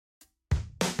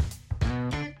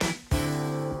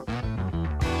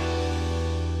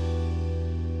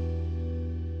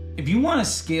If you want to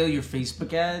scale your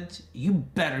Facebook ads, you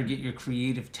better get your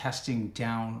creative testing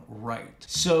down right.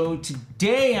 So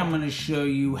today I'm going to show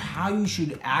you how you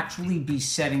should actually be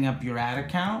setting up your ad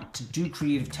account to do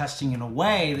creative testing in a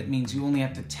way that means you only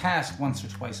have to test once or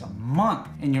twice a month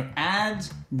and your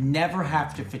ads never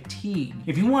have to fatigue.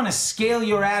 If you want to scale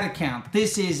your ad account,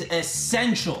 this is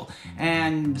essential.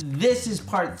 And this is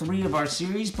part 3 of our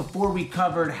series before we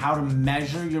covered how to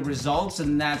measure your results,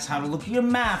 and that's how to look at your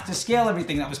math to scale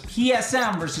everything. That was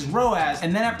PSM versus ROAS.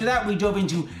 And then after that, we dove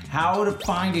into how to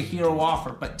find a hero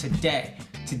offer. But today,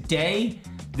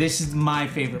 this is my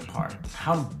favorite part,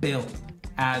 how to build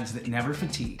ads that never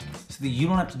fatigue so that you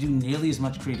don't have to do nearly as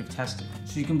much creative testing,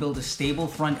 so you can build a stable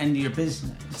front end to your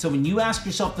business. So when you ask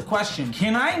yourself the question,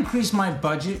 can I increase my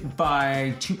budget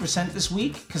by 2% this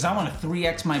week because I want to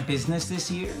 3x my business this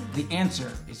year? The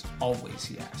answer is always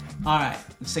yes. All right,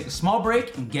 let's take a small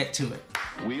break and get to it.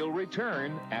 We'll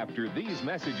return after these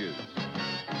messages.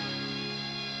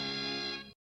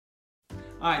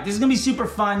 All right, this is gonna be super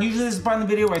fun. Usually this is part of the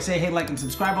video where I say, hey, like and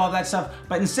subscribe, all that stuff,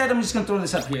 but instead I'm just gonna throw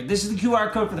this up here. This is the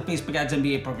QR code for the Facebook Ads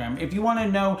MBA program. If you wanna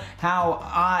know how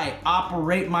I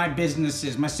operate my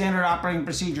businesses, my standard operating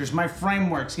procedures, my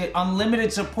frameworks, get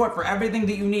unlimited support for everything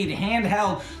that you need,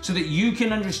 handheld, so that you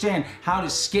can understand how to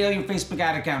scale your Facebook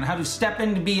ad account, how to step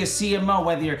in to be a CMO,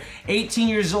 whether you're 18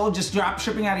 years old just drop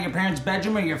shipping out of your parents'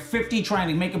 bedroom, or you're 50 trying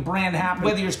to make a brand happen,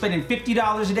 whether you're spending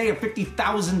 $50 a day or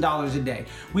 $50,000 a day.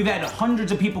 We've had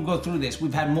hundreds of people go through this.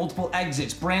 We've had multiple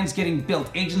exits, brands getting built,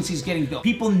 agencies getting built,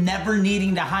 people never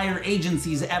needing to hire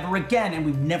agencies ever again, and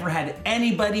we've never had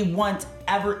anybody once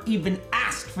ever even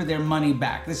asked for their money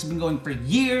back. This has been going for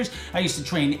years. I used to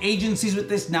train agencies with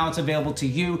this. Now it's available to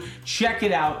you. Check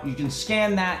it out. You can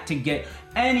scan that to get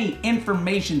any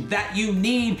information that you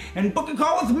need and book a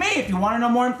call with me if you want to know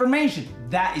more information.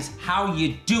 That is how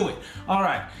you do it. All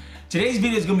right. Today's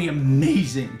video is gonna be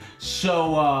amazing,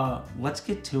 so let's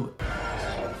get to it.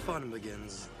 The fun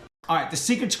begins. All right, the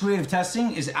secret to creative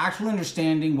testing is actually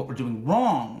understanding what we're doing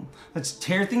wrong. Let's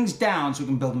tear things down so we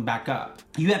can build them back up.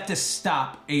 You have to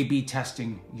stop A/B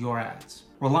testing your ads,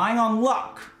 relying on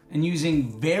luck and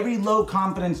using very low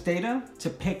confidence data to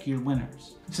pick your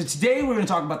winners. So today we're gonna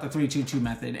talk about the 3-2-2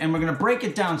 method, and we're gonna break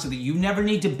it down so that you never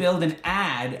need to build an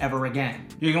ad ever again.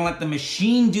 You're gonna let the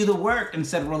machine do the work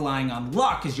instead of relying on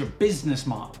luck as your business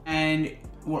model. And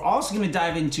we're also gonna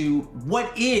dive into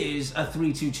what is a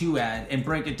 3-2-2 ad and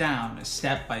break it down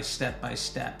step by step by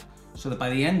step, so that by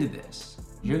the end of this,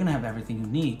 you're gonna have everything you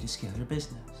need to scale your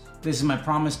business. This is my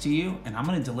promise to you, and I'm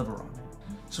gonna deliver on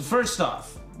it. So first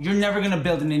off, you're never gonna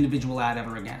build an individual ad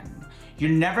ever again.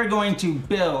 You're never going to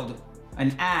build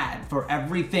an ad for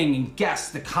everything and guess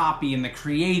the copy and the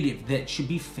creative that should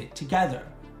be fit together.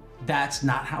 That's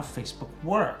not how Facebook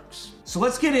works. So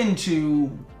let's get into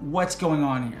what's going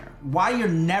on here. Why you're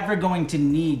never going to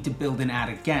need to build an ad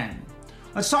again.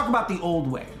 Let's talk about the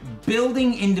old way.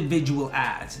 Building individual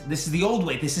ads. This is the old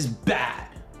way. This is bad.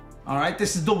 All right?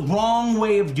 This is the wrong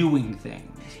way of doing things.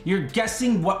 You're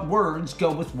guessing what words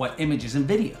go with what images and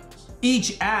videos.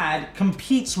 Each ad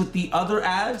competes with the other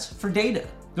ads for data.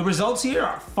 The results here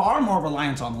are far more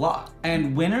reliant on luck,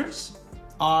 and winners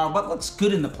are what looks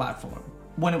good in the platform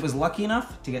when it was lucky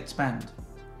enough to get spent.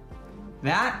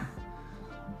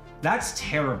 That's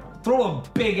terrible. Throw a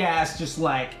big ass just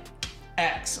like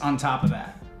X on top of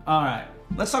that. All right,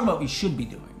 let's talk about what we should be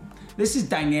doing. This is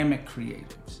dynamic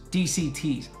creatives,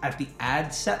 DCTs, at the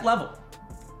ad set level.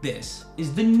 This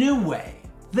is the new way.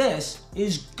 This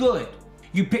is good.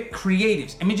 You pick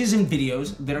creatives, images and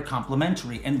videos that are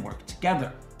complementary and work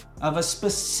together of a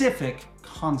specific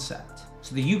concept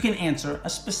so that you can answer a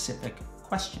specific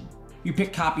question. You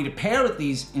pick copy to pair with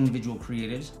these individual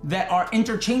creatives that are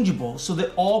interchangeable so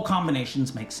that all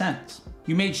combinations make sense.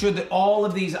 You made sure that all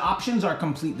of these options are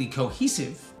completely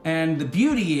cohesive, and the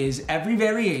beauty is every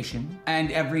variation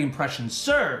and every impression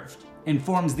served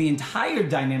informs the entire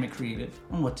dynamic creative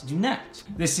on what to do next.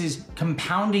 This is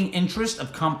compounding interest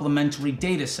of complementary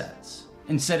data sets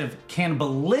instead of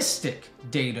cannibalistic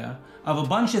data of a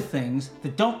bunch of things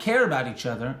that don't care about each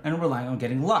other and are relying on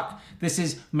getting luck. This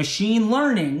is machine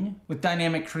learning with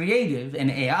dynamic creative and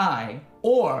AI,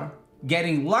 or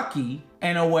getting lucky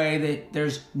in a way that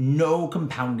there's no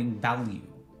compounding value.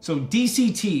 So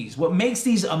DCTs, what makes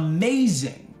these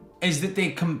amazing is that they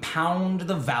compound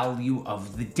the value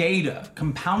of the data.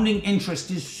 Compounding interest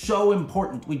is so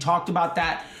important. We talked about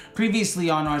that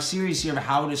previously on our series here of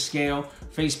how to scale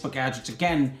Facebook ads, which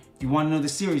again, if you want to know the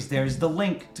series, there's the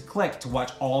link to click to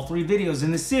watch all 3 videos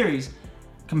in the series.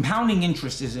 Compounding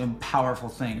interest is a powerful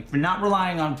thing. If you're not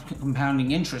relying on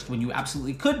compounding interest when you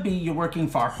absolutely could be, you're working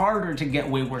far harder to get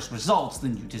way worse results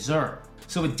than you deserve.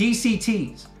 So with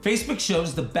DCTs, Facebook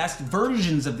shows the best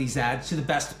versions of these ads to the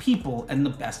best people and the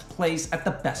best place at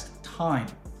the best time.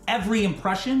 Every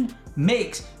impression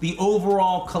makes the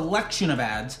overall collection of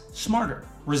ads smarter.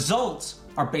 Results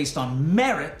are based on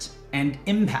merit and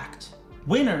impact.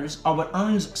 Winners are what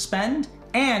earns spend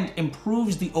and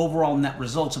improves the overall net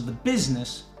results of the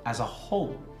business as a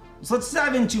whole. So let's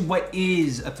dive into what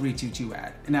is a 322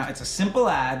 ad. Now, it's a simple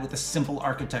ad with a simple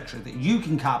architecture that you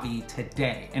can copy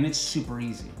today, and it's super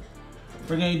easy.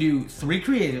 We're gonna do 3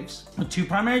 creatives with 2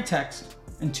 primary text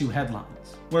and 2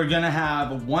 headlines. We're gonna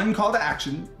have 1 call to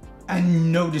action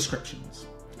and no descriptions.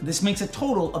 This makes a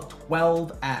total of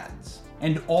 12 ads,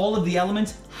 and all of the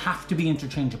elements have to be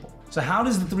interchangeable. So how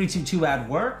does the 322 ad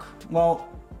work? Well,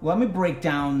 let me break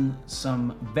down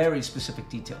some very specific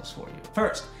details for you.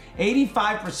 First,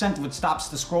 85% of what stops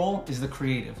the scroll is the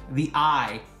creative. The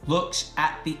eye looks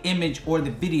at the image or the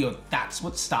video. That's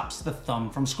what stops the thumb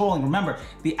from scrolling. Remember,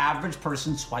 the average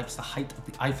person swipes the height of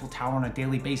the Eiffel Tower on a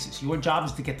daily basis. Your job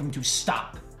is to get them to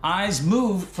stop. Eyes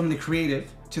move from the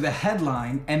creative to the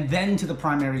headline and then to the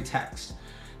primary text.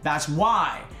 That's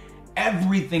why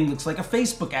everything looks like a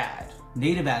Facebook ad.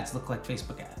 Native ads look like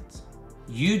Facebook ads.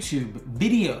 YouTube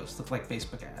videos look like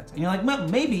Facebook ads. And you're like, well,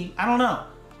 maybe, I don't know.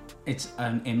 It's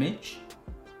an image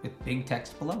with big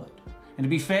text below it. And to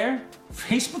be fair,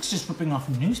 Facebook's just ripping off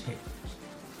newspapers.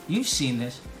 You've seen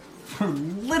this for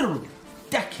literally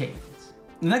decades.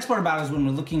 The next part about it is when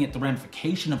we're looking at the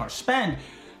ramification of our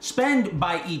spend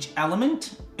by each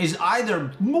element is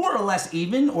either more or less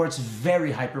even or it's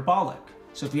very hyperbolic.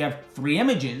 So if you have 3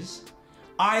 images,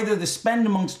 either the spend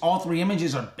amongst all 3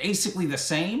 images are basically the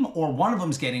same or one of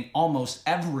them's getting almost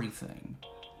everything.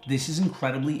 This is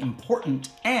incredibly important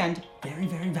and very,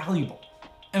 very valuable.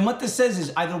 And what this says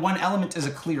is either one element is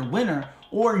a clear winner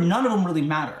or none of them really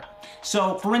matter.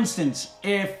 So for instance,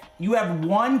 if you have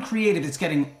one creative that's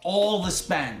getting all the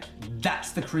spend,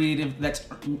 that's the creative that's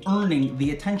earning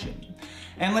the attention.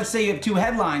 And let's say you have 2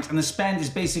 headlines and the spend is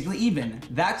basically even.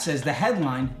 That says the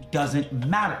headline doesn't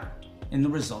matter in the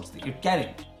results that you're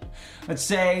getting. Let's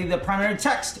say the primary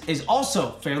text is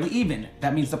also fairly even.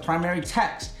 That means the primary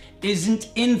text isn't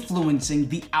influencing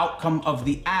the outcome of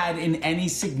the ad in any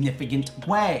significant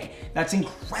way. That's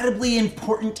incredibly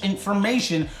important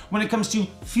information when it comes to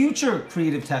future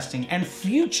creative testing and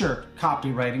future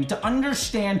copywriting to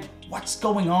understand what's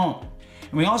going on.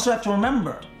 And we also have to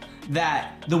remember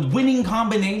that the winning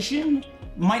combination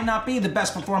might not be the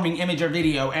best performing image or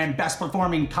video and best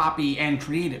performing copy and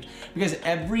creative, because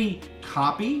every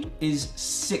copy is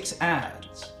 6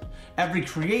 ads. Every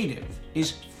creative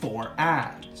is 4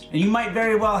 ads. And you might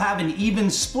very well have an even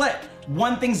split.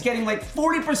 One thing's getting like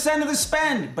 40% of the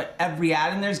spend, but every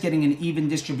ad in there is getting an even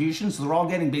distribution, so they're all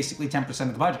getting basically 10%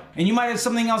 of the budget. And you might have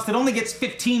something else that only gets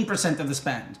 15% of the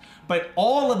spend, but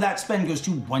all of that spend goes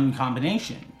to one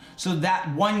combination. So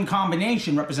that one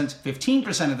combination represents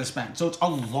 15% of the spend. So it's a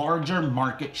larger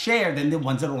market share than the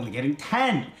ones that are only getting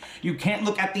 10. You can't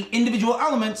look at the individual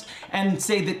elements and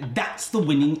say that that's the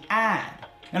winning ad.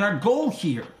 And our goal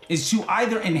here is to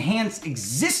either enhance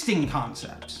existing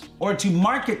concepts or to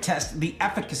market test the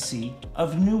efficacy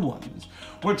of new ones.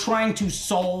 We're trying to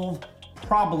solve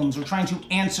problems. We're trying to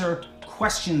answer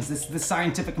questions. This is the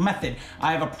scientific method.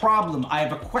 I have a problem. I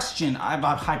have a question. I have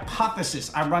a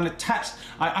hypothesis. I run a test.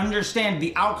 I understand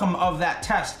the outcome of that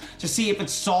test to see if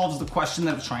it solves the question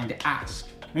that I'm trying to ask.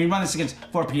 And we run this against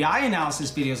 4PI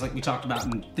analysis videos like we talked about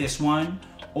in this one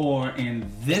or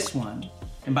in this one.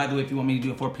 And by the way, if you want me to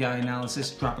do a 4PI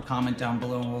analysis, drop a comment down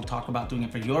below and we'll talk about doing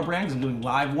it for your brand, because I'm doing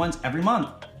live ones every month.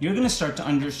 You're gonna start to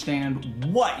understand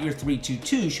what your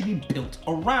 322 should be built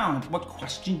around, what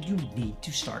question you need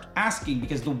to start asking,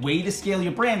 because the way to scale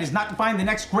your brand is not to find the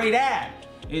next great ad.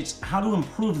 It's how to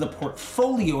improve the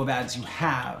portfolio of ads you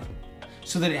have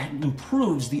so that it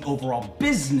improves the overall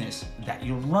business that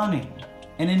you're running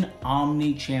in an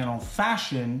omni-channel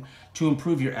fashion to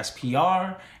improve your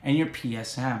SPR and your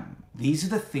PSM. These are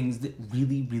the things that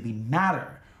really, really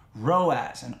matter.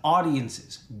 ROAS and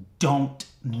audiences don't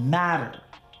matter.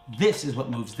 This is what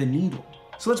moves the needle.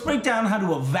 So let's break down how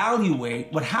to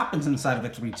evaluate what happens inside of a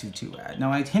 322 ad.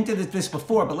 Now, I hinted at this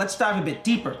before, but let's dive a bit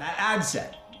deeper. That ad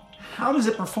set, how does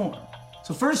it perform?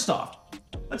 So first off,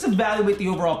 let's evaluate the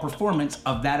overall performance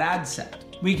of that ad set.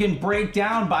 We can break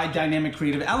down by dynamic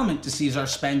creative element to see is our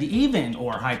spend even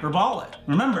or hyperbolic.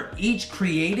 Remember, each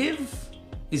creative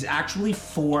is actually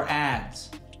 4 ads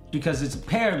because it's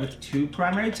paired with 2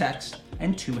 primary text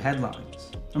and 2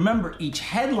 headlines. Remember, each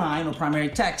headline or primary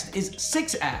text is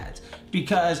 6 ads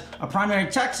because a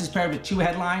primary text is paired with 2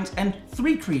 headlines and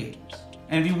 3 creatives.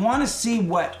 And if you want to see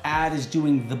what ad is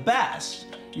doing the best,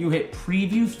 you hit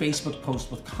preview Facebook post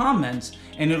with comments,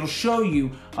 and it'll show you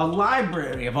a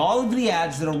library of all of the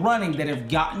ads that are running that have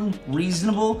gotten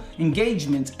reasonable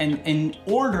engagements and in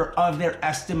order of their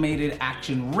estimated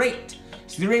action rate.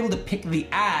 So you're able to pick the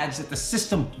ads that the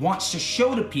system wants to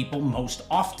show to people most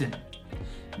often.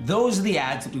 Those are the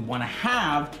ads that we want to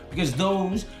have, because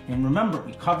those, and remember,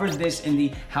 we covered this in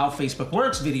the How Facebook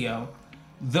Works video,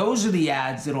 those are the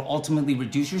ads that will ultimately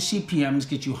reduce your CPMs,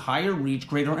 get you higher reach,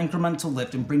 greater incremental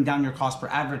lift, and bring down your cost per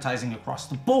advertising across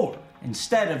the board,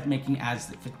 instead of making ads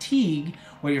that fatigue,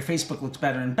 where your Facebook looks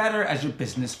better and better as your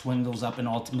business dwindles up and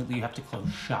ultimately you have to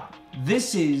close shop.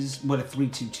 This is what a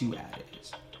 3-2-2 ad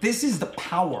is. This is the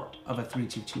power of a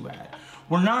 3-2-2 ad.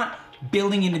 We're not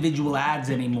building individual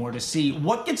ads anymore to see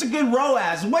what gets a good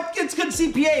ROAS, what gets good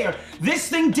CPA, or this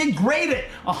thing did great at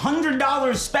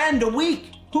 $100 spend a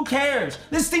week. Who cares?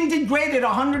 This thing did great at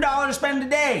 $100 spend a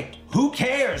day. Who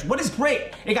cares? What is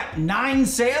great? It got 9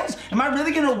 sales? Am I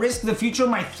really gonna risk the future of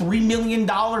my $3 million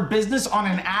business on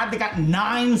an ad that got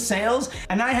 9 sales?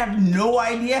 And I have no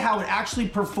idea how it actually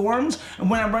performs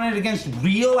when I run it against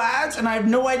real ads, and I have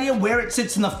no idea where it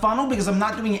sits in the funnel because I'm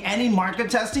not doing any market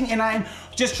testing, and I'm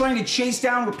just trying to chase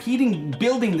down, repeating,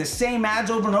 building the same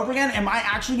ads over and over again. Am I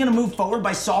actually gonna move forward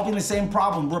by solving the same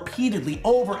problem repeatedly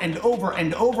over and over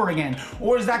and over again?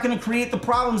 Or is that gonna create the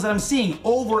problems that I'm seeing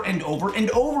over and over and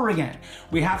over again?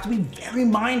 We have to be very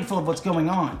mindful of what's going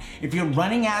on. If you're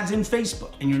running ads in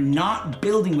Facebook and you're not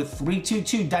building with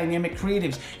 3-2-2 dynamic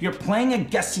creatives, you're playing a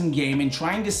guessing game and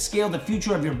trying to scale the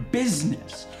future of your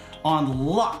business on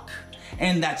luck.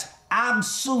 And that's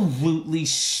absolutely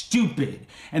stupid.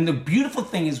 And the beautiful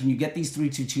thing is when you get these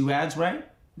 3-2-2 ads right,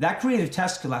 that creative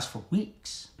test could last for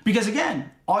weeks. Because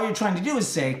again, all you're trying to do is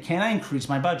say, can I increase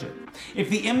my budget? If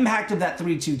the impact of that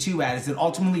 3-2-2 ad is that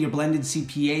ultimately your blended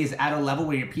CPA is at a level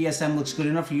where your PSM looks good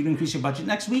enough for you to increase your budget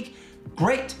next week,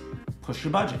 great, push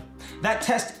your budget. That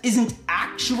test isn't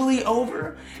actually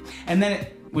over, and then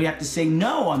we have to say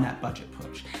no on that budget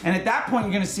push. And at that point,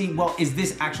 you're gonna see, well, is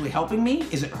this actually helping me?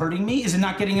 Is it hurting me? Is it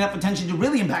not getting enough attention to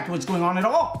really impact what's going on at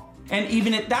all? And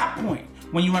even at that point,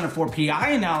 when you run a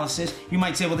 4PI analysis, you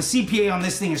might say, well, the CPA on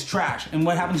this thing is trash. And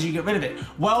what happens when you get rid of it?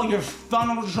 Well, your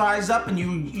funnel dries up and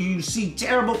you see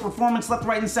terrible performance left,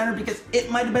 right, and center because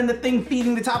it might have been the thing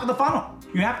feeding the top of the funnel.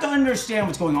 You have to understand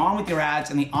what's going on with your ads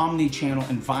and the omni-channel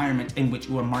environment in which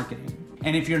you are marketing.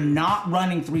 And if you're not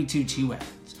running 3-2-2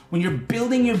 ads, when you're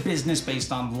building your business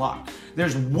based on luck,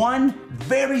 there's one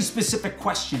very specific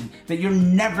question that you're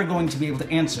never going to be able to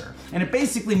answer. And it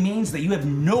basically means that you have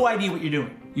no idea what you're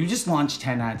doing. You just launched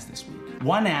 10 ads this week.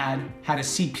 One ad had a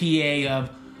CPA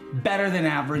of better than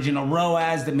average and a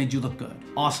ROAS that made you look good.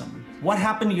 Awesome. What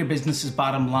happened to your business's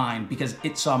bottom line because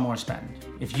it saw more spend?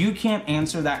 If you can't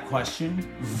answer that question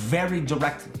very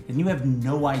directly, then you have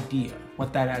no idea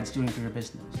what that ad's doing for your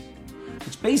business.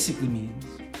 Which basically means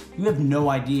you have no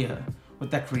idea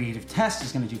what that creative test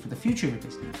is going to do for the future of your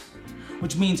business.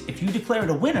 Which means if you declare it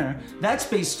a winner, that's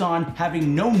based on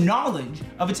having no knowledge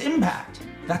of its impact.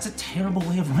 That's a terrible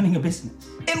way of running a business.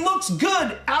 It looks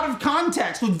good out of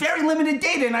context with very limited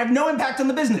data and I have no impact on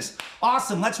the business.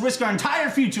 Awesome, let's risk our entire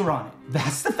future on it.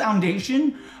 That's the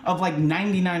foundation of like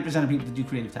 99% of people that do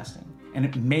creative testing. And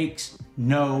it makes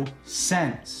no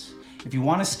sense. If you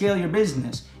want to scale your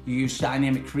business, you use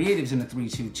dynamic creatives in a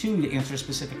 3-2-2 to answer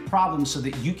specific problems so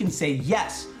that you can say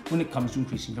yes when it comes to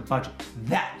increasing your budget.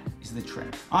 That is the trick.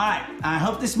 All right, I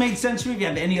hope this made sense for you. If you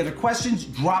have any other questions,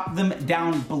 drop them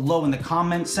down below in the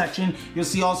comments section. You'll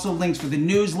see also links for the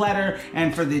newsletter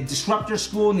and for the Disruptor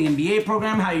School and the MBA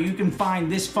program, how you can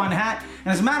find this fun hat. And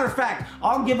as a matter of fact,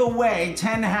 I'll give away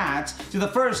 10 hats to the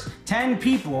first 10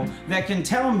 people that can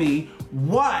tell me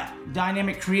what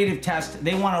dynamic creative test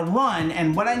they want to run.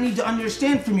 And what I need to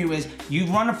understand from you is you've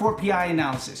run a 4PI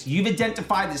analysis. You've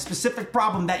identified the specific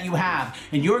problem that you have,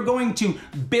 and you're going to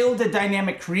build a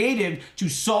dynamic creative to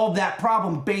solve that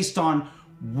problem based on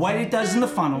what it does in the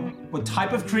funnel, what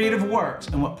type of creative works,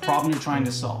 and what problem you're trying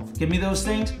to solve. Give me those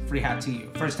things, free hat to you.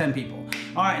 First 10 people.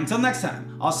 All right, until next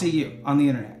time, I'll see you on the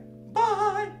internet.